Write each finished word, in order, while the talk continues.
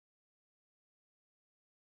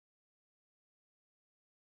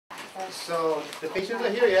So the patients are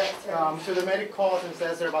here yet. So the medic calls and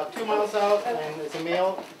says they're about 2 miles out, and it's a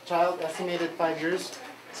male child, estimated 5 years.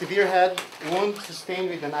 Severe head wound sustained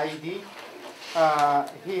with an IED.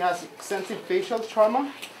 He has extensive facial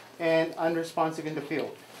trauma and unresponsive in the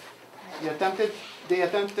field. They attempted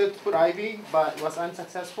to put IV, but was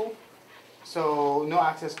unsuccessful. So no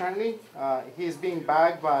access currently. He is being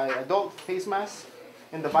bagged by adult face mask,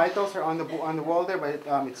 and the vitals are on the wall there. But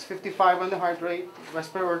it's 55 on the heart rate,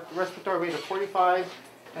 respiratory rate of 45,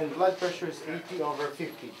 and blood pressure is 80 over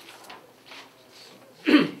 50.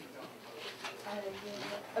 Can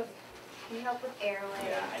you help with airway?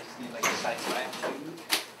 Yeah, I just need like a size 5 tube.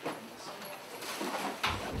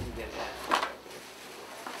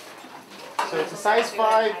 So it's a size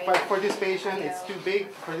 5, but for this patient, it's too big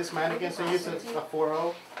for this mannequin, so use a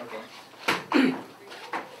 4.0. Okay.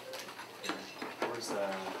 Where's the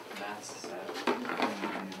masks at?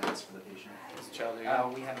 Masks for the patient. Is the child here?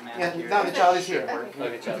 We have a mask Yeah, here. now the child is here.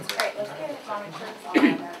 Okay, child's here. Alright, let's get monitors on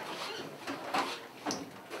that.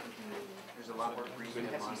 There's a lot more breathing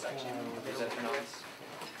in one section. Does that turn on?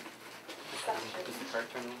 Does the card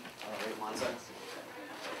turn on? Alright, one second.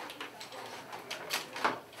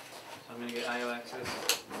 I'm going to get IO access.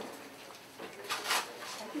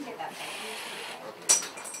 I can get that.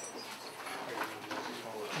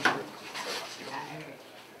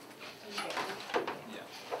 Yeah.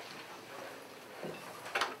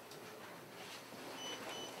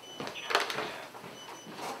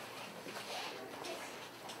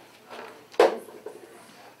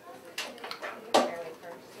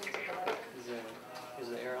 Is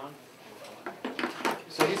the air on?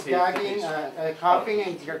 So he's gagging, coughing,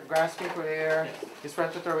 and grasping for air. His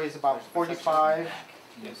respiratory is about 45.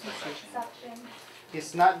 Suction.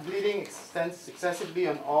 He's not bleeding excessively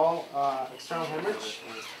on all external hemorrhage.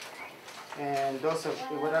 And those of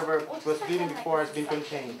whatever was bleeding before has been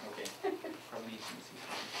contained. Okay. Probably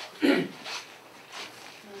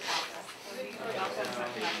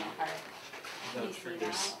no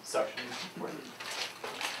triggers suction.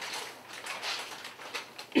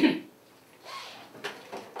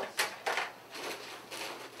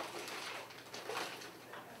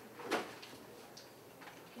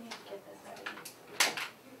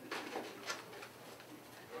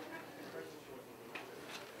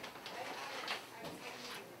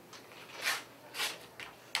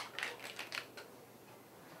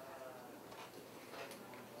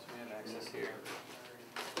 Access here.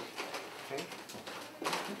 Okay.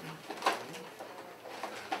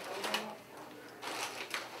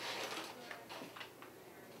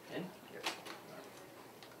 In? Yep.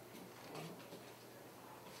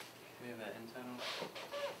 We have an end tunnel.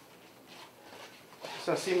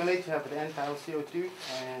 So simulate to have an end-tidal CO2,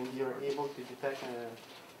 and you're able to detect an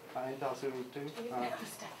end-tidal CO2.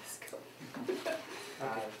 Stethoscope. Okay.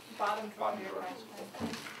 Bottom of your question.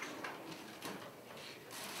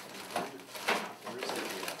 I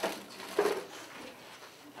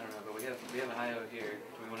don't know, but we have an IO here. Do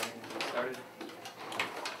we want to get started?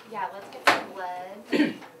 Yeah, let's get some blood.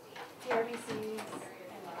 TRBCs.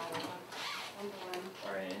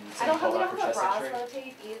 Alright, and I don't have to call know out for how the chest bras X-ray?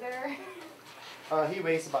 rotate either. He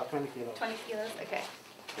weighs about 20 kilos. 20 kilos? Okay.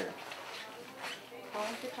 Here.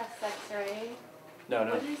 Calling for chest X-ray. No,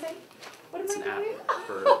 no. What did you say? What am It's an I doing? app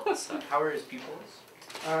for stuff. How are his pupils?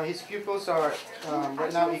 His pupils are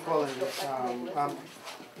right now equal and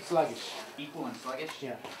sluggish. Equal and sluggish?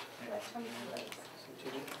 Yeah. Like 20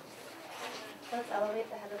 kilos. Let's elevate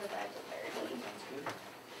the head of the bed to 30. Sounds good.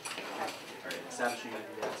 Alright, establishing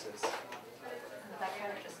IV access. That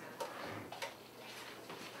kind of just.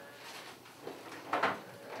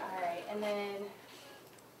 Alright, and then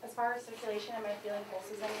as far as circulation, am I feeling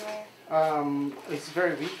pulses anywhere? It's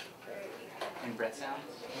very weak. Very weak. And breath sounds?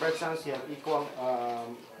 Breath sounds, yeah, equal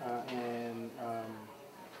and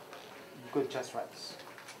good chest rates.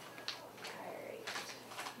 Alright.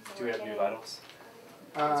 So Do we have new vitals?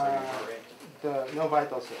 No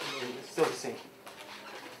vitals, it's still the same.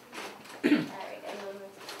 Alright, and then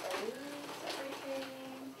let's close everything.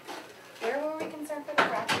 Where were we concerned for the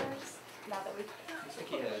fractures? Now that we've. Looks like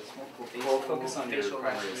he has multiple facial. We'll focus on your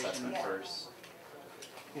primary assessment Yeah. first.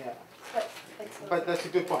 Yeah, But but that's a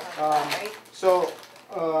good point. Alright. So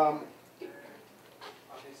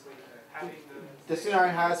the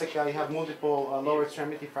scenario has like you have multiple lower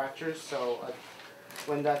extremity fractures. So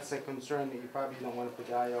when that's a concern, you probably don't want to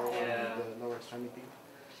put IO on the lower extremity.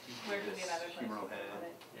 Where could be another place? Humeral head.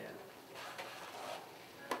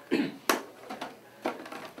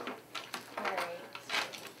 Alright.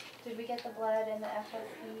 Did we get the blood and the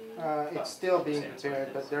FFP? It's still being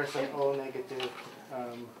prepared, but there's an O negative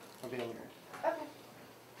available. Okay.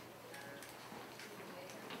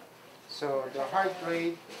 So the heart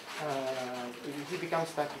rate, he becomes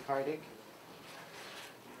tachycardic.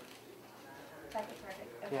 Tachycardic,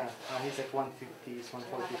 okay. Yeah, he's like 150s, We'll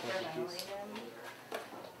 140, have to 150s. hyperventilate him.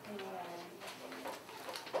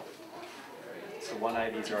 So one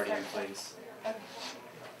IV is already in place. Okay.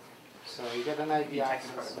 So you get an IV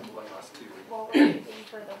access. Well, we're waiting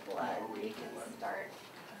for the blood. We can start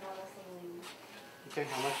bolusing. Okay,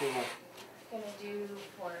 how much do you want? Gonna do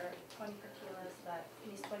for 20 per kilo, so that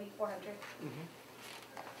he's 2,400.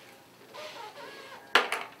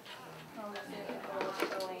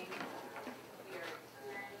 Almost going.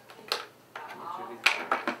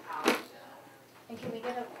 And can we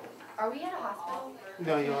get a? Are we at a hospital?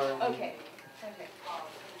 No, you're. Okay. Okay.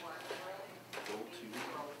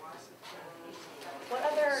 What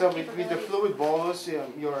other? So with the capabilities- fluid bolus,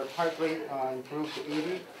 your heart rate improved to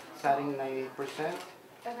 80, starting 98%.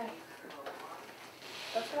 Okay.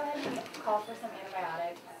 Let's go ahead and call for some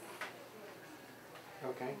antibiotics.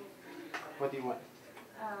 Okay. What do you want?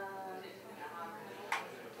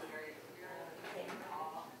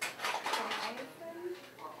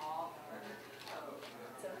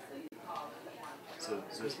 So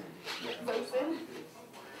Zosman.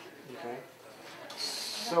 Okay.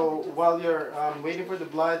 So while you're waiting for the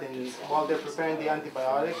blood and while they're preparing the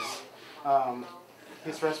antibiotics,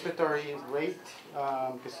 his respiratory rate,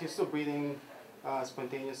 because he's still breathing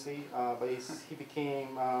spontaneously, but he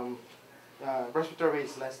became, respiratory rate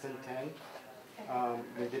is less than 10.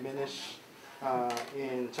 They diminish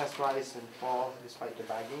in chest rise and fall despite the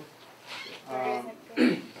bagging.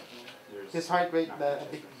 His heart rate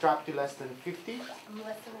dropped to less than 50. I'm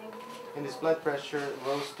listening. And his blood pressure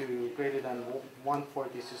rose to greater than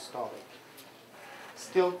 140 systolic.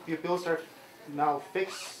 Still, pupils are now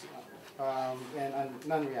fixed and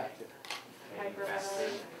non-reactive.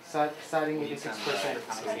 Hyperventilate. Starting 86%.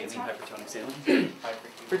 Hypertonic saline.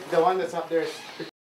 The one that's up there is